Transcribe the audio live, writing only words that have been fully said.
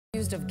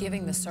accused of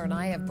giving the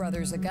Tsarnaev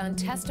brothers a gun,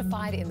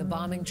 testified in the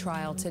bombing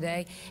trial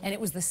today. And it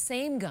was the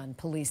same gun,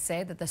 police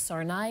say, that the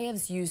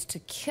Tsarnaevs used to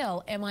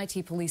kill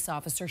MIT police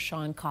officer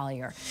Sean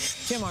Collier.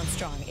 Jim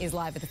Armstrong is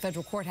live at the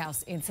federal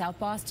courthouse in South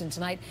Boston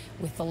tonight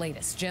with the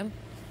latest. Jim?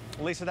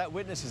 Lisa, that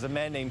witness is a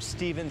man named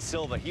Steven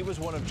Silva. He was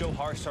one of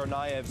Dzhokhar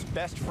Tsarnaev's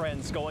best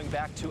friends going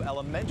back to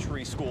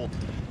elementary school.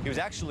 He was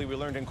actually, we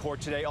learned in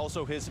court today,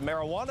 also his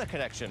marijuana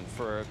connection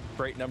for a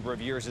great number of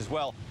years as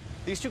well.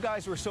 These two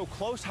guys were so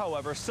close,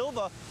 however,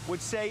 Silva would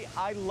say,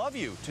 "I love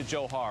you" to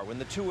Dzhokhar when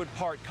the two would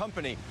part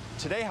company.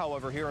 Today,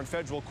 however, here in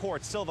federal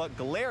court, Silva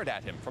glared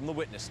at him from the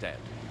witness stand.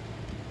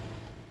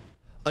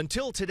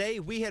 Until today,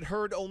 we had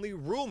heard only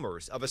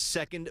rumors of a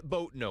second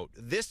boat note.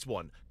 This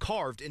one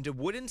carved into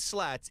wooden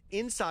slats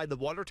inside the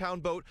Watertown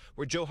boat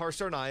where Dzhokhar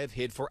Tsarnaev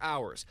hid for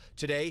hours.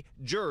 Today,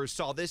 jurors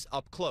saw this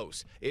up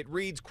close. It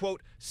reads,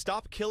 quote,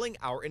 "Stop killing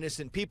our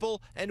innocent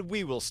people and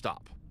we will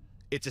stop."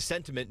 It's a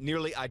sentiment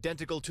nearly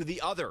identical to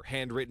the other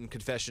handwritten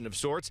confession of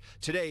sorts.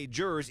 Today,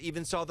 jurors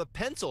even saw the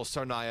pencil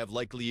Tsarnaev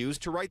likely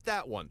used to write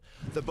that one.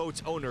 The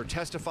boat's owner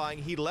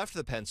testifying he left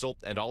the pencil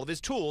and all of his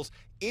tools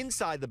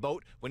inside the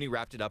boat when he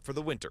wrapped it up for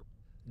the winter.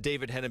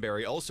 David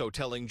Henneberry also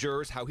telling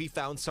jurors how he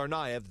found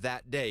Tsarnaev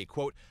that day.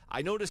 Quote,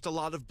 "I noticed a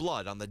lot of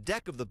blood on the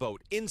deck of the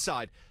boat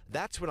inside.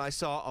 That's when I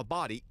saw a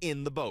body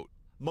in the boat."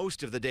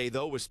 Most of the day,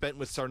 though, was spent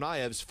with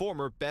Tsarnaev's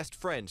former best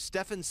friend,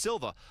 Stefan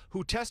Silva,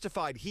 who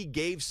testified he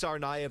gave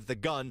Tsarnaev the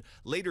gun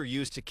later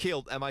used to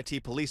kill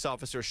MIT police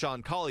officer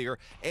Sean Collier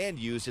and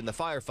used in the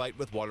firefight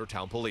with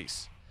Watertown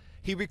police.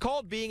 He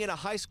recalled being in a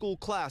high school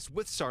class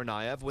with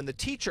Tsarnaev when the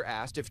teacher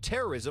asked if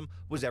terrorism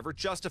was ever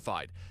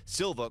justified.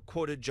 Silva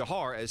quoted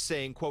Dzhokhar as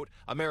saying, quote,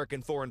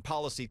 "American foreign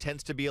policy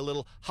tends to be a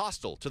little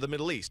hostile to the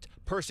Middle East,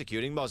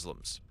 persecuting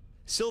Muslims."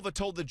 Silva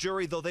told the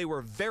jury, though they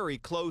were very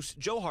close,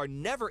 Dzhokhar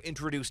never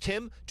introduced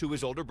him to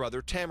his older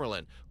brother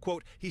Tamerlan.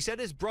 Quote, "He said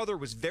his brother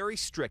was very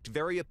strict,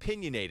 very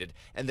opinionated,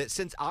 and that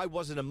since I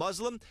wasn't a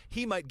Muslim,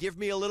 he might give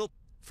me a little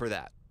for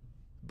that."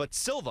 But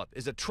Silva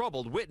is a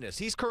troubled witness.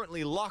 He's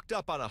currently locked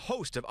up on a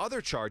host of other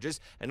charges,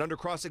 and under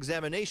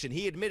cross-examination,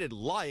 he admitted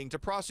lying to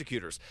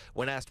prosecutors.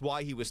 When asked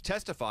why he was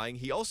testifying,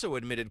 he also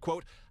admitted,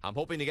 quote, "I'm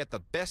hoping to get the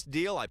best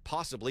deal I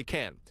possibly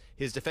can."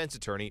 His defense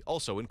attorney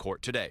also in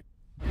court today.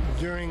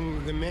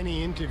 During the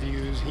many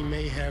interviews, he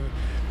may have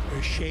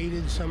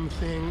shaded some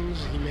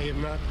things, he may have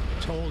not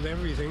told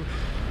everything,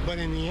 but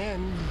in the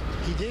end,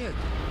 he did.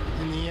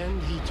 In the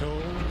end, he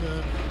told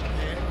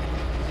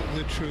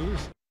the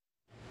truth.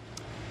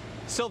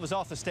 Silva's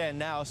off the stand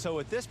now, so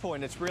at this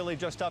point, it's really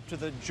just up to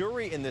the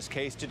jury in this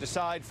case to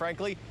decide,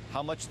 frankly,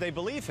 how much they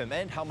believe him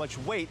and how much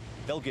weight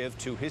they'll give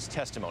to his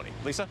testimony.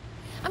 Lisa?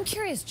 I'm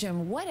curious,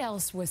 Jim, what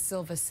else was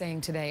Silva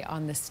saying today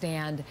on the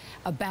stand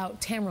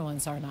about Tamerlan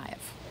Tsarnaev?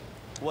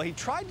 Well, he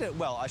tried to,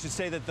 well, I should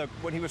say that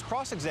when he was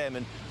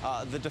cross-examined,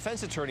 the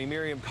defense attorney,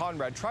 Miriam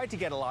Conrad, tried to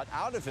get a lot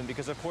out of him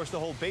because, of course, the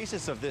whole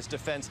basis of this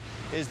defense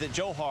is that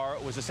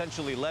Dzhokhar was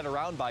essentially led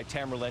around by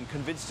Tamerlan,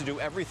 convinced to do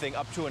everything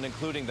up to and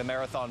including the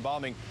marathon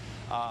bombing.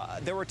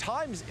 There were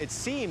times, it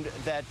seemed,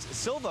 that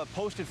Silva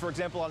posted, for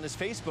example, on his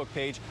Facebook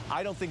page,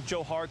 "I don't think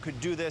Dzhokhar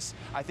could do this.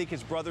 I think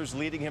his brother's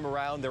leading him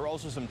around." There were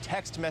also some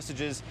text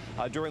messages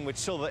during which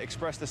Silva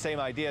expressed the same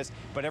ideas.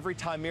 But every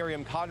time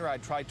Miriam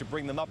Conrad tried to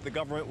bring them up, the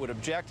government would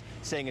object,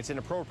 saying it's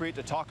inappropriate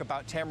to talk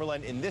about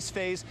Tamerlan in this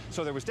phase.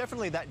 So there was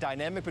definitely that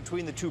dynamic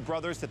between the two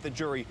brothers that the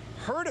jury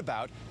heard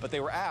about. But they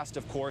were asked,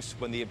 of course,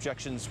 when the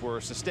objections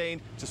were sustained,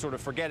 to sort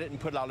of forget it and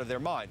put it out of their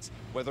minds.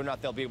 Whether or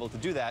not they'll be able to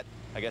do that,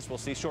 I guess we'll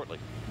see shortly.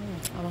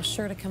 Almost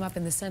sure to come up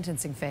in the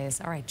sentencing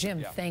phase. All right,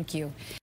 Jim, thank you.